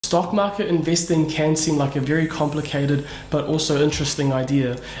Stock market investing can seem like a very complicated but also interesting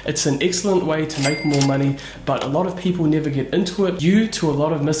idea. It's an excellent way to make more money, but a lot of people never get into it due to a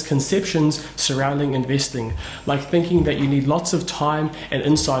lot of misconceptions surrounding investing, like thinking that you need lots of time and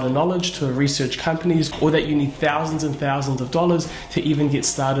insider knowledge to research companies, or that you need thousands and thousands of dollars to even get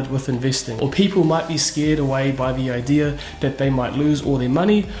started with investing. Or people might be scared away by the idea that they might lose all their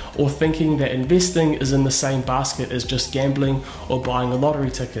money, or thinking that investing is in the same basket as just gambling or buying a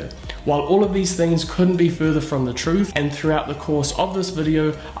lottery ticket. While all of these things couldn't be further from the truth, and throughout the course of this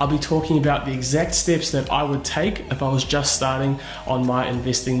video I'll be talking about the exact steps that I would take if I was just starting on my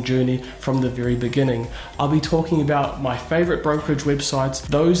investing journey from the very beginning. I'll be talking about my favorite brokerage websites,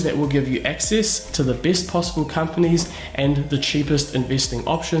 those that will give you access to the best possible companies and the cheapest investing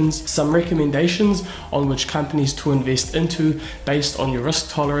options, some recommendations on which companies to invest into based on your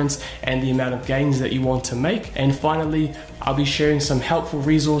risk tolerance and the amount of gains that you want to make, and finally I'll be sharing some helpful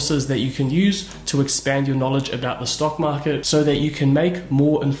resources that you can use to expand your knowledge about the stock market so that you can make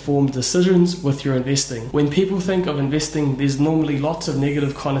more informed decisions with your investing. When people think of investing, there's normally lots of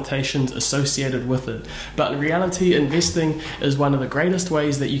negative connotations associated with it. But in reality, investing is one of the greatest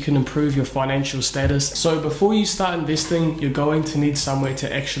ways that you can improve your financial status. So before you start investing, you're going to need somewhere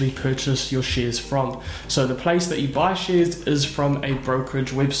to actually purchase your shares from. So the place that you buy shares is from a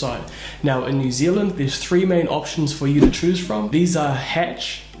brokerage website. Now in New Zealand, there's three main options for you to choose from. These are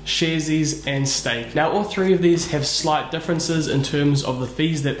Hatch, Sharesies and Stake. Now all three of these have slight differences in terms of the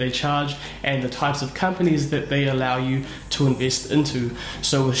fees that they charge and the types of companies that they allow you to invest into.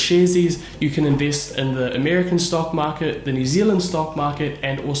 So with Sharesies you can invest in the American stock market, the New Zealand stock market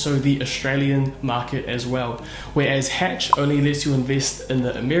and also the Australian market as well. Whereas Hatch only lets you invest in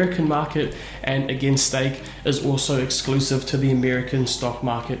the American market, and again Stake is also exclusive to the American stock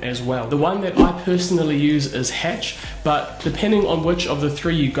market as well. The one that I personally use is Hatch, but depending on which of the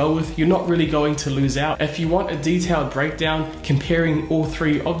three you go with, you're not really going to lose out. If you want a detailed breakdown comparing all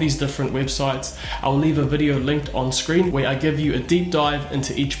three of these different websites, I'll leave a video linked on screen where I give you a deep dive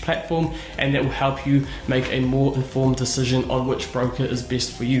into each platform, and that will help you make a more informed decision on which broker is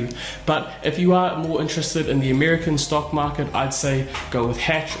best for you. But if you are more interested in the American stock market, I'd say go with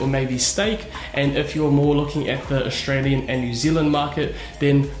Hatch or maybe Stake, and if you're more looking at the Australian and New Zealand market,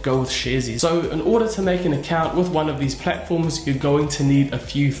 then go with Sharesies. So in order to make an account with one of these platforms, you're going to need a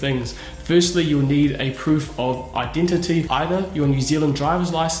few things. Firstly, you'll need a proof of identity, either your New Zealand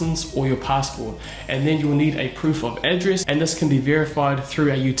driver's license or your passport. And then you'll need a proof of address, and this can be verified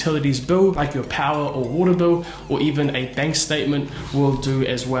through a utilities bill like your power or water bill, or even a bank statement will do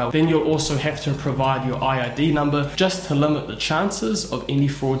as well. Then you'll also have to provide your IID number just to limit the chances of any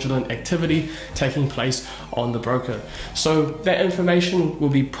fraudulent activity taking place on the broker. So that information will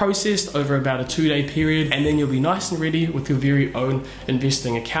be processed over about a 2-day period, and then you'll be nice and ready with your very own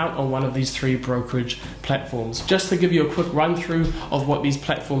investing account on one of these three brokerage platforms. Just to give you a quick run through of what these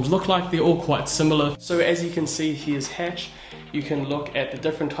platforms look like, they're all quite similar. So as you can see, here's Hatch. You can look at the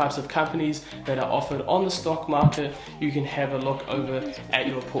different types of companies that are offered on the stock market. You can have a look over at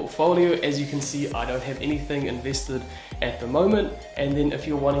your portfolio. As you can see, I don't have anything invested at the moment. And then if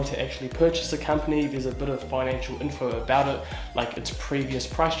you're wanting to actually purchase a company, there's a bit of financial info about it, like its previous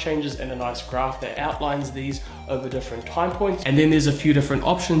price changes and a nice graph that outlines these over different time points. And then there's a few different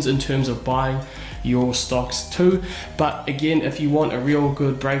options in terms of buying your stocks too. But again, if you want a real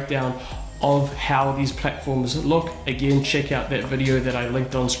good breakdown of how these platforms look, again check out that video that I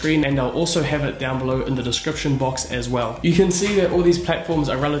linked on screen, and I'll also have it down below in the description box as well. You can see that all these platforms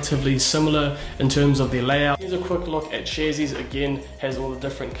are relatively similar in terms of their layout. Here's a quick look at Sharesies. Again, has all the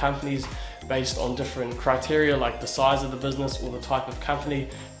different companies based on different criteria like the size of the business or the type of company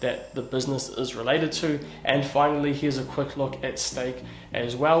that the business is related to. And finally, here's a quick look at Stake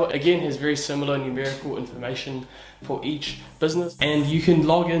as well. Again, has very similar numerical information for each business, and you can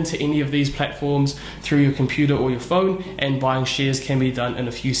log into any of these platforms through your computer or your phone, and buying shares can be done in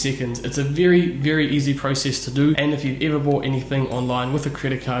a few seconds. It's a very easy process to do, and if you've ever bought anything online with a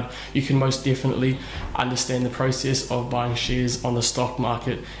credit card, you can most definitely understand the process of buying shares on the stock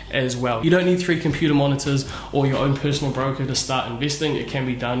market as well. You don't need 3 computer monitors or your own personal broker to start investing. It can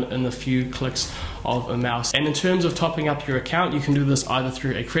be done in a few clicks of a mouse. And in terms of topping up your account, you can do this either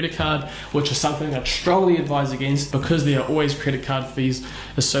through a credit card, which is something I'd strongly advise against because there are always credit card fees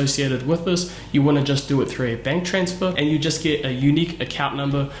associated with this. You want to just do it through a bank transfer, and you just get a unique account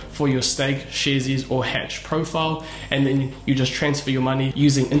number for your Stake, Sharesies or Hatch profile, and then you just transfer your money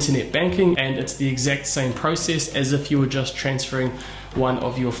using internet banking, and it's the exact same process as if you were just transferring one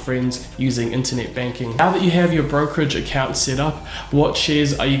of your friends using internet banking. Now that you have your brokerage account set up, what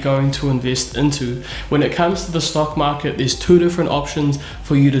shares are you going to invest into? When it comes to the stock market, there's two different options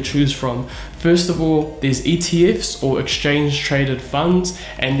for you to choose from. First of all, there's ETFs or exchange traded funds,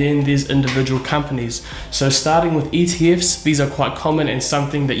 and then there's individual companies. So starting with ETFs, these are quite common and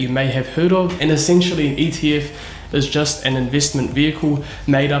something that you may have heard of. And essentially an ETF is just an investment vehicle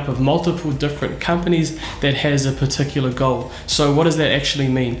made up of multiple different companies that has a particular goal. So what does that actually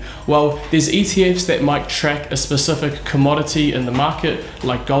mean? Well, there's ETFs that might track a specific commodity in the market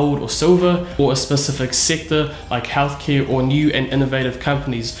like gold or silver, or a specific sector like healthcare or new and innovative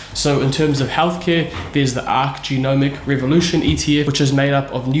companies. So in terms of healthcare, there's the ARC Genomic Revolution ETF, which is made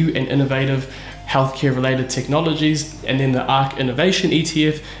up of new and innovative healthcare related technologies. And then the ARC Innovation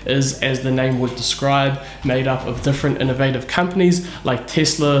ETF is, as the name would describe, made up of different innovative companies like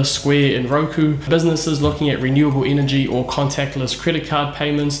Tesla, Square and Roku. Businesses looking at renewable energy or contactless credit card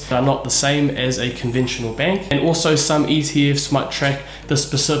payments that are not the same as a conventional bank. And also some ETFs might track the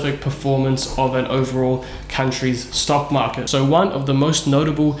specific performance of an overall country's stock market. So one of the most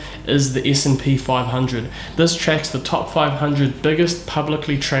notable is the S&P 500. This tracks the top 500 biggest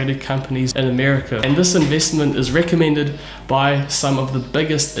publicly traded companies in America. And this investment is recommended by some of the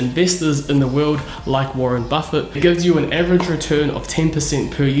biggest investors in the world like Warren Buffett. It gives you an average return of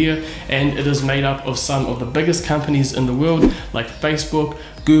 10% per year, and it is made up of some of the biggest companies in the world like Facebook,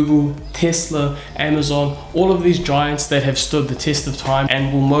 Google, Tesla, Amazon, all of these giants that have stood the test of time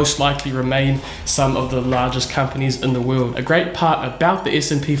and will most likely remain some of the largest companies in the world. A great part about the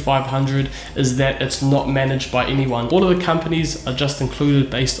S&P 500 is that it's not managed by anyone. All of the companies are just included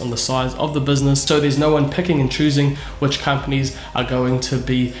based on the size of the business, so there's no one picking and choosing which companies are going to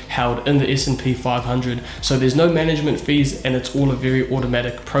be held in the S&P 500. So there's no management fees, and it's all a very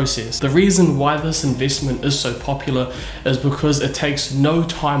automatic process. The reason why this investment is so popular is because it takes no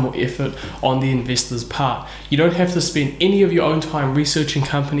time or effort on the investor's part. You don't have to spend any of your own time researching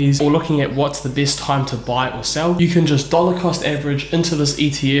companies or looking at what's the best time to buy or sell. You can just dollar cost average into this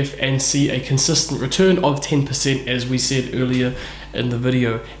ETF and see a consistent return of 10%, as we said earlier in the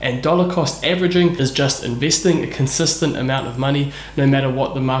video. And dollar cost averaging is just investing a consistent amount of money no matter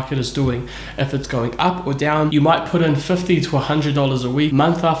what the market is doing. If it's going up or down, you might put in $50 to $100 a week,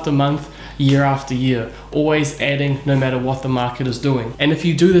 month after month, year after year, always adding no matter what the market is doing. And if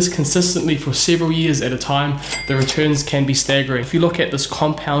you do this consistently for several years at a time, the returns can be staggering. If you look at this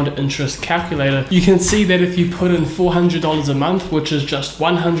compound interest calculator, you can see that if you put in $400 a month, which is just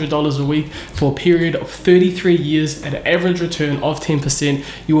 $100 a week, for a period of 33 years at an average return of 10%,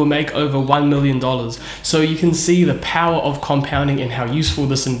 you will make over $1 million. So you can see the power of compounding and how useful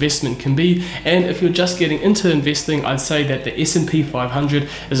this investment can be. And if you're just getting into investing, I'd say that the S&P 500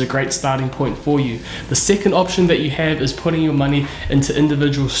 is a great starting point for you. The second option that you have is putting your money into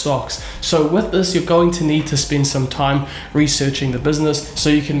individual stocks. So with this, you're going to need to spend some time researching the business so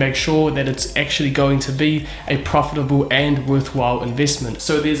you can make sure that it's actually going to be a profitable and worthwhile investment.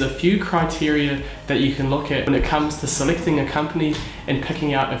 So there's a few criteria that you can look at when it comes to selecting a company and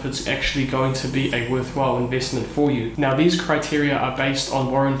picking out if it's actually going to be a worthwhile investment for you. Now, these criteria are based on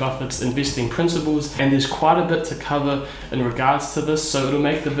Warren Buffett's investing principles, and there's quite a bit to cover in regards to this, so it'll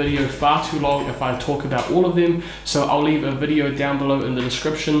make the video far too long if I talk about all of them. So I'll leave a video down below in the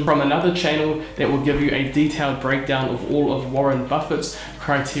description from another channel that will give you a detailed breakdown of all of Warren Buffett's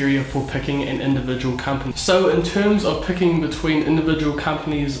criteria for picking an individual company. So in terms of picking between individual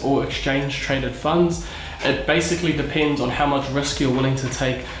companies or exchange traded funds, it basically depends on how much risk you're willing to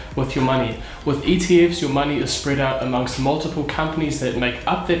take with your money. With ETFs, your money is spread out amongst multiple companies that make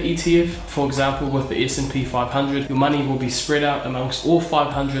up that ETF. For example, with the S&P 500, your money will be spread out amongst all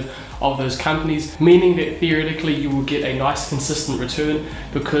 500 of those companies, meaning that theoretically you will get a nice consistent return,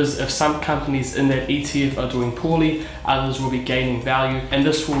 because if some companies in that ETF are doing poorly, others will be gaining value, and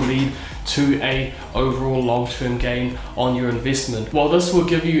this will lead to a overall long-term gain on your investment. While this will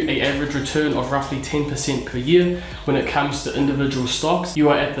give you an average return of roughly 10% per year, when it comes to individual stocks, you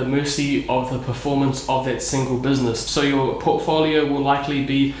are at the mercy of the performance of that single business. So your portfolio will likely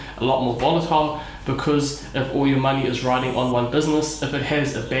be a lot more volatile, because if all your money is riding on one business, if it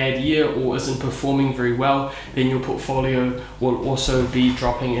has a bad year or isn't performing very well, then your portfolio will also be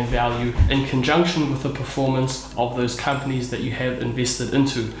dropping in value in conjunction with the performance of those companies that you have invested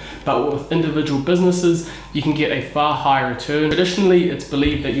into. But with individual businesses, you can get a far higher return. Traditionally, it's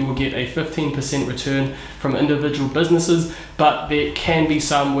believed that you will get a 15% return from individual businesses, but there can be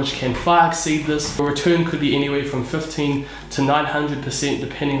some which can far exceed this. The return could be anywhere from 15 to 900%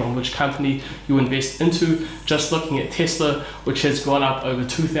 depending on which company you invest invest into. Just looking at Tesla, which has gone up over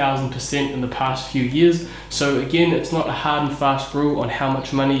 2,000% in the past few years. So again, it's not a hard and fast rule on how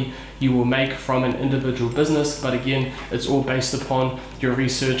much money you will make from an individual business, but again, it's all based upon your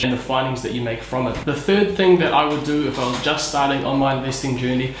research and the findings that you make from it. The third thing that I would do if I was just starting on my investing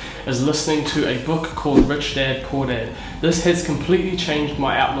journey is listening to a book called Rich Dad, Poor Dad. This has completely changed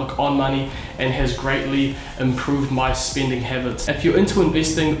my outlook on money and has greatly improved my spending habits. If you're into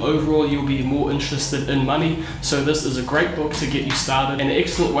investing overall, you'll be more interested in money, so this is a great book to get you started, an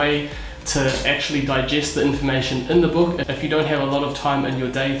excellent way to actually digest the information in the book. If you don't have a lot of time in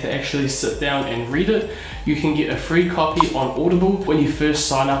your day to actually sit down and read it, you can get a free copy on Audible. When you first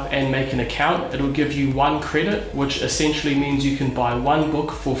sign up and make an account, it'll give you 1 credit, which essentially means you can buy 1 book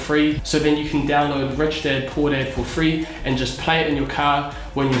for free. So then you can download Rich Dad, Poor Dad for free and just play it in your car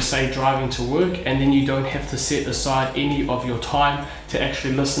when you're, say, driving to work, and then you don't have to set aside any of your time to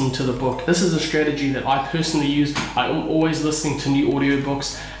actually listen to the book. This is a strategy that I personally use. I'm always listening to new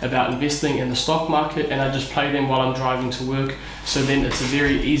audiobooks about investing in the stock market, and I just play them while I'm driving to work. So then it's a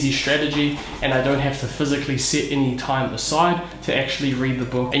very easy strategy, and I don't have to physically set any time aside to actually read the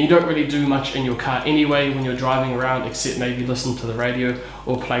book. And you don't really do much in your car anyway when you're driving around, except maybe listen to the radio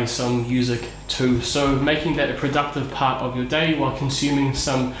or play some music too. So making that a productive part of your day while consuming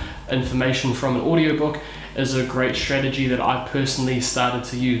some information from an audiobook is a great strategy that I personally started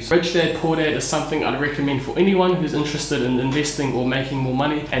to use. Rich Dad, Poor Dad is something I'd recommend for anyone who's interested in investing or making more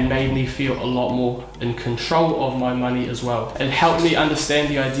money, and made me feel a lot more in control of my money as well. It helped me understand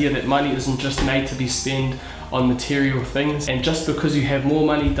the idea that money isn't just made to be spent on material things, and just because you have more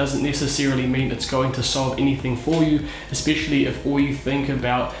money doesn't necessarily mean it's going to solve anything for you, especially if all you think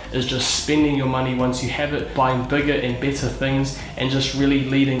about is just spending your money once you have it, buying bigger and better things, and just really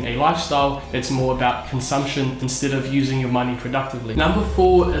leading a lifestyle that's more about consumption instead of using your money productively. Number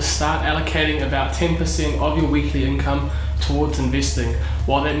 4 is start allocating about 10% of your weekly income towards investing.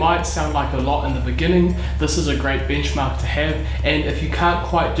 While that might sound like a lot in the beginning, this is a great benchmark to have, and if you can't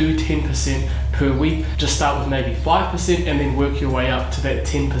quite do 10% per week, just start with maybe 5% and then work your way up to that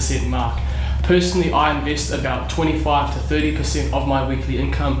 10% mark. Personally, I invest about 25 to 30% of my weekly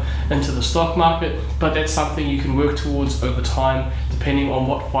income into the stock market, but that's something you can work towards over time depending on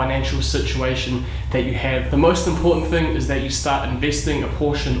what financial situation that you have. The most important thing is that you start investing a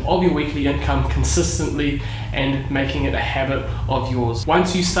portion of your weekly income consistently and making it a habit of yours.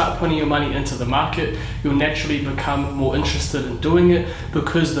 Once you start putting your money into the market, you'll naturally become more interested in doing it,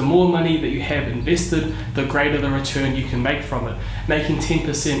 because the more money that you have invested, the greater the return you can make from it. Making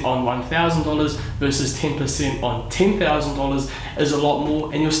 10% on $1,000 versus 10% on $10,000 is a lot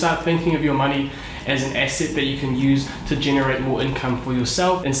more, and you'll start thinking of your money as an asset that you can use to generate more income for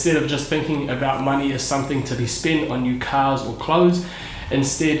yourself, instead of just thinking about money as something to be spent on new cars or clothes.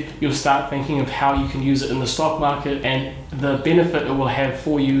 Instead, you'll start thinking of how you can use it in the stock market and the benefit it will have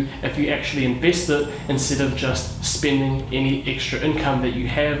for you if you actually invest it, instead of just spending any extra income that you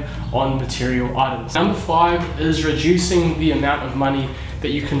have on material items. Number 5 is reducing the amount of money that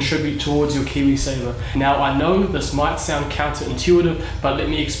you contribute towards your KiwiSaver. Now, I know this might sound counterintuitive, but let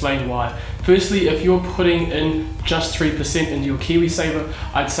me explain why. Firstly, if you're putting in just 3% into your KiwiSaver,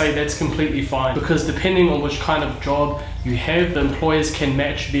 I'd say that's completely fine, because depending on which kind of job you have, the employers can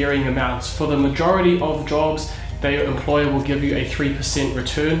match varying amounts. For the majority of jobs, their employer will give you a 3%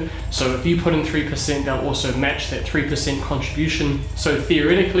 return. So if you put in 3%, they'll also match that 3% contribution. So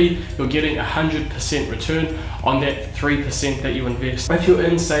theoretically, you're getting 100% return on that 3% that you invest. If you're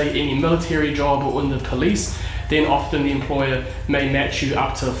in, say, any military job or in the police, then often the employer may match you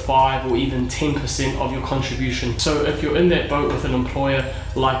up to 5 or even 10% of your contribution. So if you're in that boat with an employer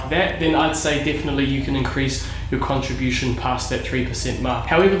like that, then I'd say definitely you can increase your contribution past that 3% mark.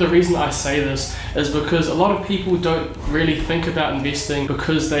 However, the reason I say this is because a lot of people don't really think about investing,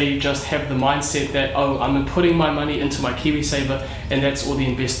 because they just have the mindset that, oh, I'm putting my money into my KiwiSaver and that's all the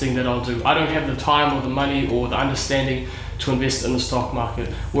investing that I'll do. I don't have the time or the money or the understanding to invest in the stock market.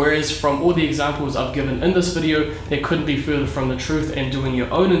 Whereas from all the examples I've given in this video, they couldn't be further from the truth, and doing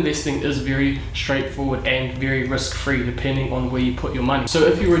your own investing is very straightforward and very risk-free depending on where you put your money. So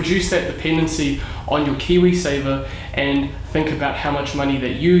if you reduce that dependency on your KiwiSaver and think about how much money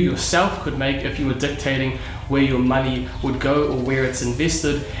that you yourself could make if you were dictating where your money would go or where it's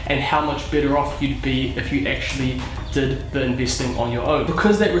invested, and how much better off you'd be if you actually did the investing on your own.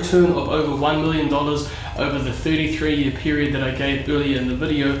 Because that return of over $1 million over the 33-year period that I gave earlier in the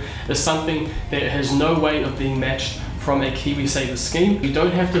video is something that has no way of being matched from a KiwiSaver scheme. You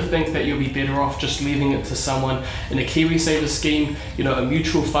don't have to think that you'll be better off just leaving it to someone in a KiwiSaver scheme, you know, a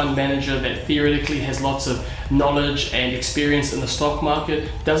mutual fund manager that theoretically has lots of knowledge and experience in the stock market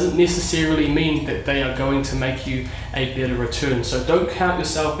doesn't necessarily mean that they are going to make you a better return. So don't count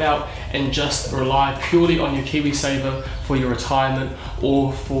yourself out and just rely purely on your KiwiSaver for your retirement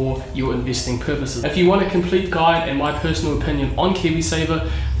or for your investing purposes. If you want a complete guide and my personal opinion on KiwiSaver,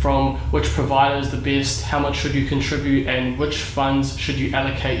 from which provider is the best, how much should you contribute, and which funds should you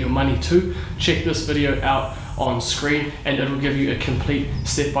allocate your money to, check this video out on screen and it will give you a complete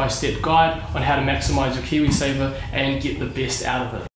step-by-step guide on how to maximize your KiwiSaver and get the best out of it.